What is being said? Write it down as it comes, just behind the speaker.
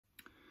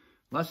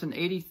Lesson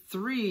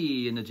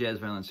 83 in the Jazz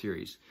Violin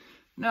series.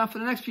 Now, for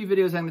the next few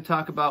videos, I'm going to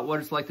talk about what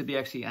it's like to be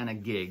actually on a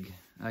gig.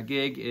 A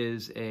gig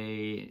is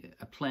a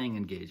playing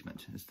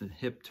engagement. It's the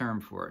hip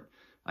term for it.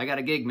 I got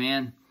a gig,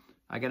 man.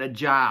 I got a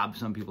job,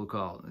 some people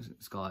call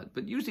it.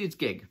 But usually it's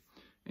gig.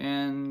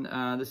 And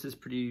this is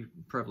pretty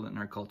prevalent in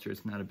our culture.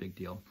 It's not a big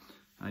deal.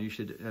 You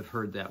should have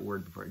heard that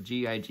word before.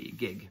 G-I-G,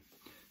 gig.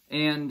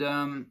 And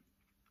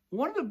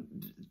one of the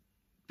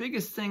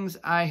biggest things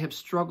I have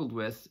struggled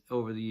with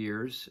over the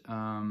years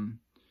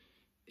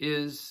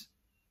is,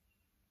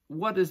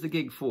 what is the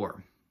gig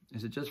for?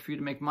 Is it just for you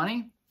to make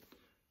money?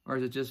 Or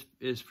is it just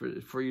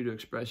for you to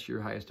express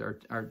your highest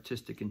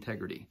artistic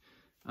integrity?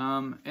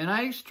 And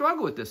I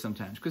struggle with this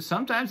sometimes, because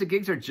sometimes the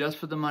gigs are just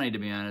for the money, to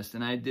be honest.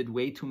 And I did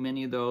way too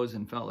many of those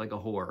and felt like a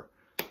whore.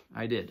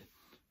 I did.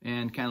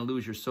 And kind of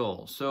lose your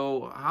soul.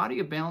 So how do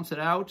you balance it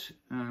out?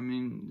 I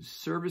mean,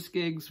 service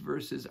gigs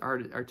versus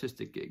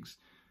artistic gigs.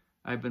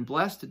 I've been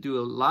blessed to do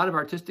a lot of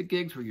artistic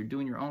gigs where you're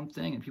doing your own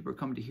thing and people are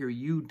coming to hear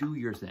you do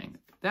your thing.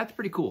 That's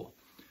pretty cool.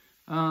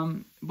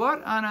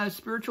 But on a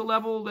spiritual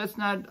level, that's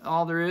not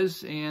all there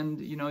is. And,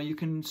 you know, you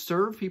can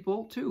serve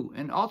people too.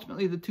 And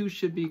ultimately, the two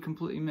should be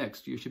completely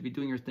mixed. You should be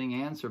doing your thing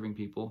and serving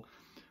people.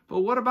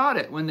 But what about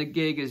it when the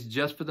gig is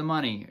just for the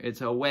money?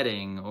 It's a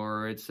wedding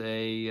or it's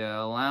a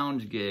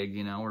lounge gig,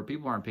 you know, where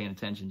people aren't paying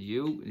attention to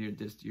you.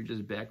 You're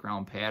just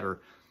background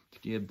patter to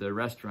give the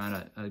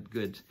restaurant a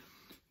good,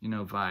 you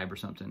know, vibe or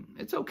something.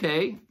 It's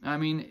okay. I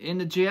mean, in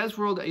the jazz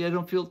world, I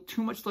don't feel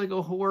too much like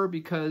a whore,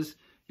 because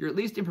you're at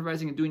least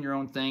improvising and doing your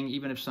own thing.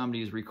 Even if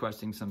somebody is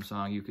requesting some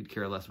song you could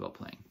care less about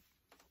playing.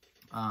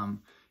 At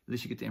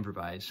least you get to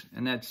improvise,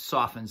 and that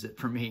softens it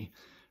for me.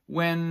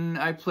 When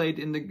I played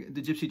in the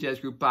gypsy jazz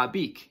group Bob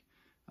Beek,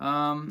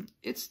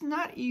 it's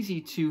not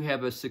easy to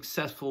have a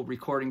successful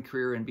recording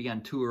career and be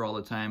on tour all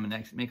the time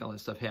and make all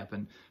that stuff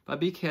happen. Bob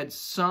Beek had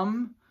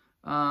some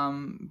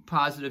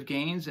positive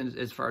gains, and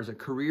as far as a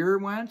career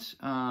went,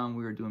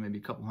 we were doing maybe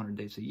a couple hundred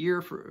dates a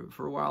year for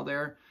a while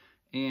there.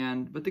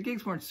 But the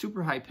gigs weren't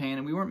super high paying,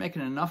 and we weren't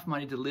making enough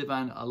money to live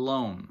on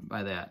alone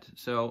by that.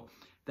 So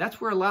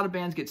that's where a lot of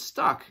bands get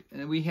stuck.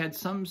 And we had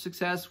some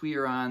success. We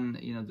were on,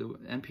 you know, the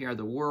NPR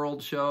The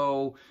World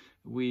show.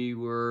 We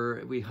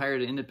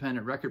hired an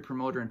independent record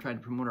promoter and tried to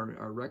promote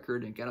our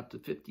record, and got up to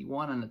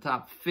 51 on the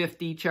top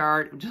 50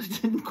 chart.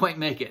 Just didn't quite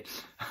make it.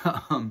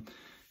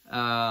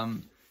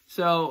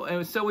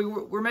 So we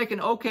were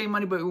making okay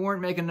money, but we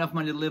weren't making enough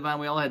money to live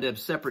on. We all had to have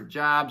separate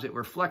jobs that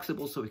were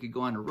flexible so we could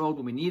go on the road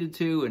when we needed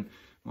to. And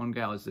one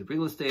guy was a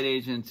real estate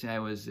agent. I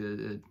was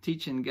a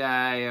teaching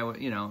guy.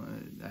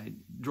 I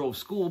drove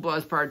school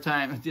bus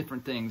part-time,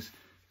 different things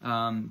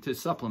to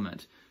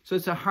supplement. So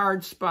it's a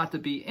hard spot to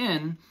be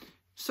in.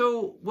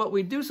 So what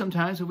we do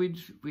sometimes is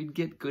we'd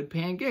get good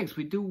paying gigs.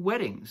 We do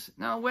weddings.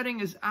 Now, a wedding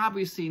is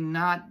obviously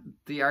not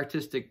the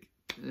artistic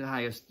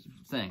highest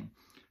thing.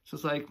 So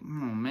it's like, oh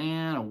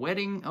man, a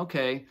wedding?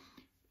 Okay.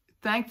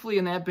 Thankfully,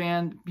 in that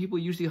band, people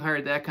usually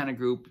hired that kind of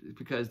group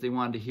because they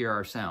wanted to hear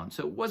our sound.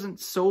 So it wasn't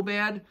so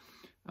bad.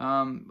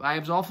 I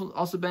have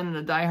also been in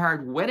a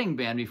diehard wedding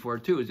band before,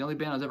 too. It's the only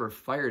band I was ever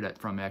fired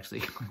from,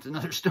 actually. It's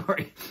another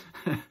story.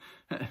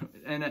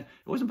 And it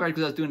wasn't fired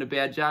because I was doing a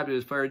bad job. It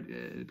was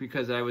fired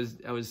because I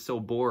was so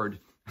bored.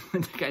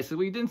 The guy said,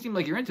 well, you didn't seem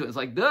like you're into it. It's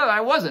like, duh,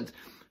 I wasn't.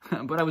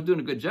 But I was doing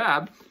a good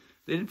job.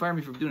 They didn't fire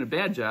me for doing a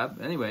bad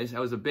job. Anyways, I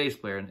was a bass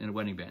player in a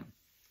wedding band.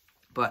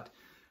 But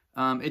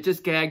it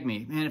just gagged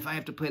me. Man, if I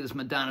have to play this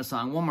Madonna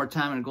song one more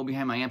time, I'm going to go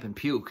behind my amp and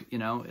puke. You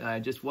know, I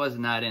just was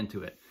not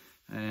into it.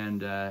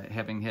 And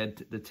having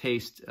had the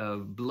taste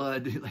of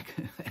blood, like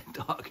a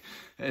dog,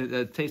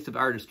 the taste of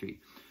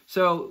artistry.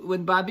 So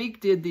when Bob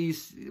Beek did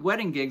these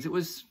wedding gigs, it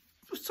was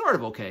sort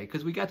of okay,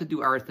 because we got to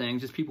do our thing.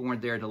 Just people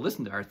weren't there to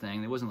listen to our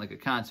thing. It wasn't like a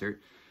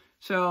concert.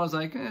 So I was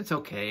like, it's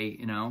okay,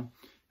 you know.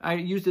 I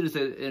used it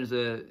as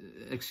a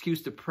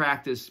excuse to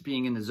practice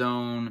being in the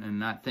zone and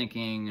not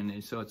thinking,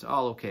 and so it's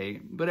all okay.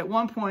 But at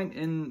one point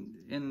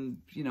in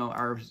you know,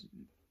 our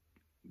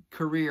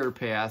career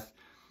path,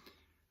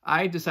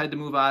 I decided to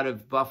move out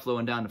of Buffalo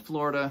and down to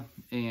Florida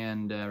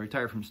and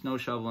retire from snow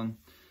shoveling.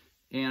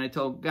 And I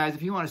told guys,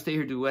 if you want to stay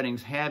here and do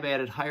weddings, have at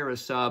it, hire a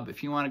sub.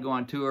 If you want to go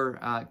on tour,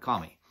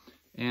 call me.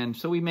 And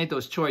so we made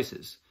those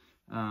choices.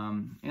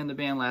 And the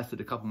band lasted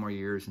a couple more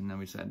years, and then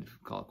we decided to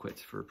call it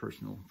quits for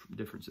personal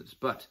differences.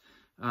 But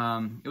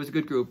it was a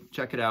good group.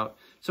 Check it out.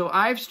 So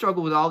I've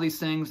struggled with all these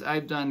things.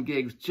 I've done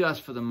gigs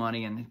just for the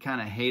money and kind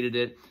of hated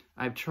it.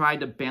 I've tried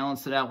to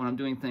balance it out when I'm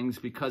doing things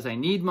because I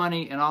need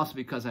money, and also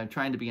because I'm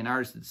trying to be an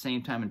artist at the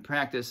same time and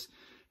practice.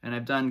 And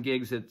I've done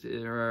gigs that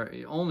are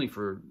only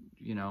for,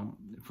 you know,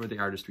 for the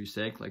artistry's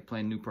sake, like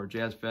playing Newport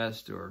Jazz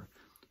Fest or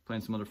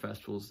playing some other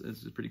festivals.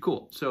 This is pretty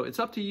cool. So it's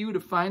up to you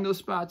to find those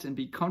spots and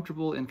be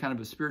comfortable in kind of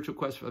a spiritual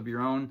quest of your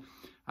own.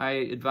 I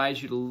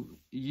advise you to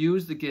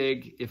use the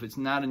gig, if it's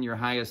not in your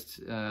highest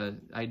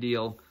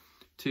ideal,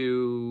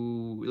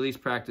 to at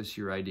least practice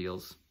your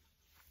ideals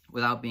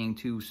without being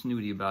too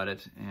snooty about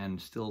it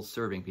and still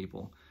serving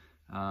people.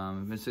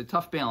 It's a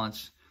tough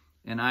balance,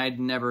 and I'd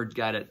never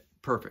got it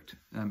perfect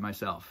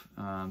myself.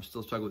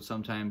 Still struggle with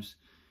sometimes.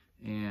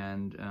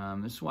 And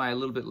this is why a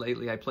little bit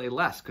lately I play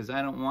less, because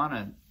I don't want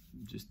to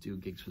just do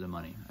gigs for the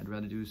money. I'd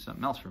rather do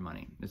something else for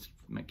money.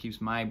 It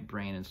keeps my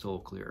brain and soul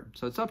clear.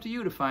 So it's up to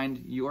you to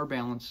find your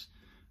balance.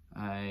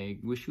 I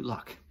wish you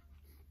luck.